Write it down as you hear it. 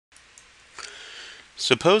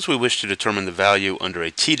Suppose we wish to determine the value under a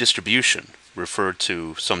t-distribution, referred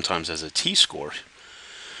to sometimes as a t-score,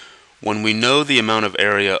 when we know the amount of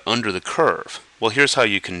area under the curve. Well, here's how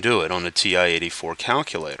you can do it on a TI-84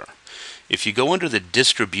 calculator. If you go under the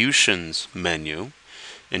Distributions menu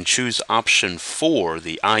and choose option 4,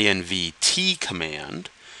 the invT command,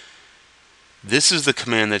 this is the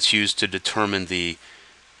command that's used to determine the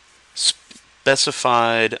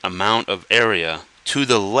specified amount of area to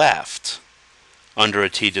the left under a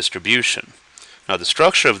t-distribution. Now, the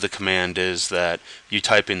structure of the command is that you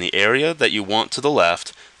type in the area that you want to the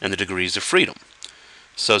left and the degrees of freedom.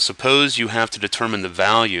 So suppose you have to determine the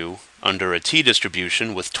value under a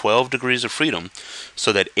t-distribution with 12 degrees of freedom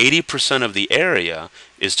so that 80% of the area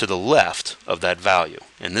is to the left of that value.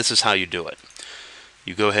 And this is how you do it.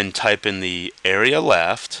 You go ahead and type in the area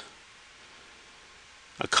left,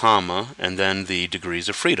 a comma, and then the degrees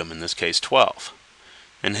of freedom, in this case 12,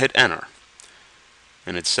 and hit enter.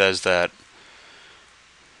 And it says that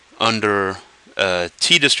under a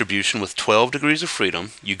t-distribution with 12 degrees of freedom,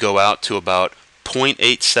 you go out to about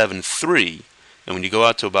 0.873, and when you go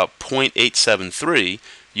out to about 0.873,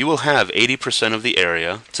 you will have 80% of the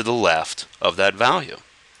area to the left of that value.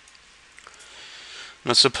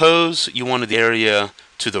 Now suppose you wanted the area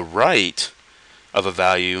to the right of a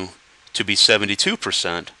value to be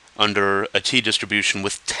 72% under a t-distribution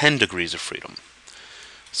with 10 degrees of freedom.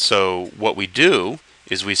 So what we do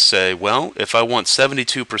is we say, well, if I want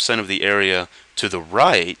 72% of the area to the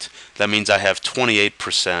right, that means I have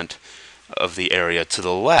 28% of the area to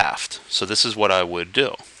the left. So this is what I would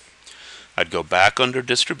do. I'd go back under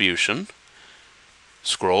Distribution,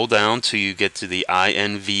 scroll down till you get to the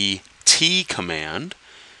invT command,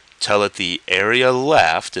 tell it the area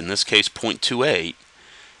left, in this case 0.28,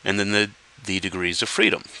 and then the degrees of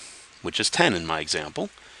freedom, which is 10 in my example,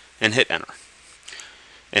 and hit enter.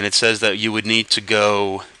 And it says that you would need to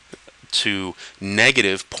go to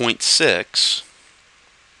negative 0.6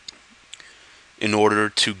 in order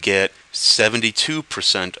to get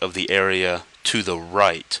 72% of the area to the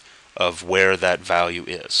right of where that value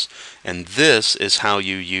is. And this is how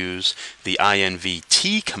you use the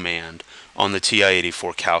invT command on the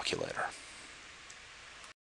TI-84 calculator.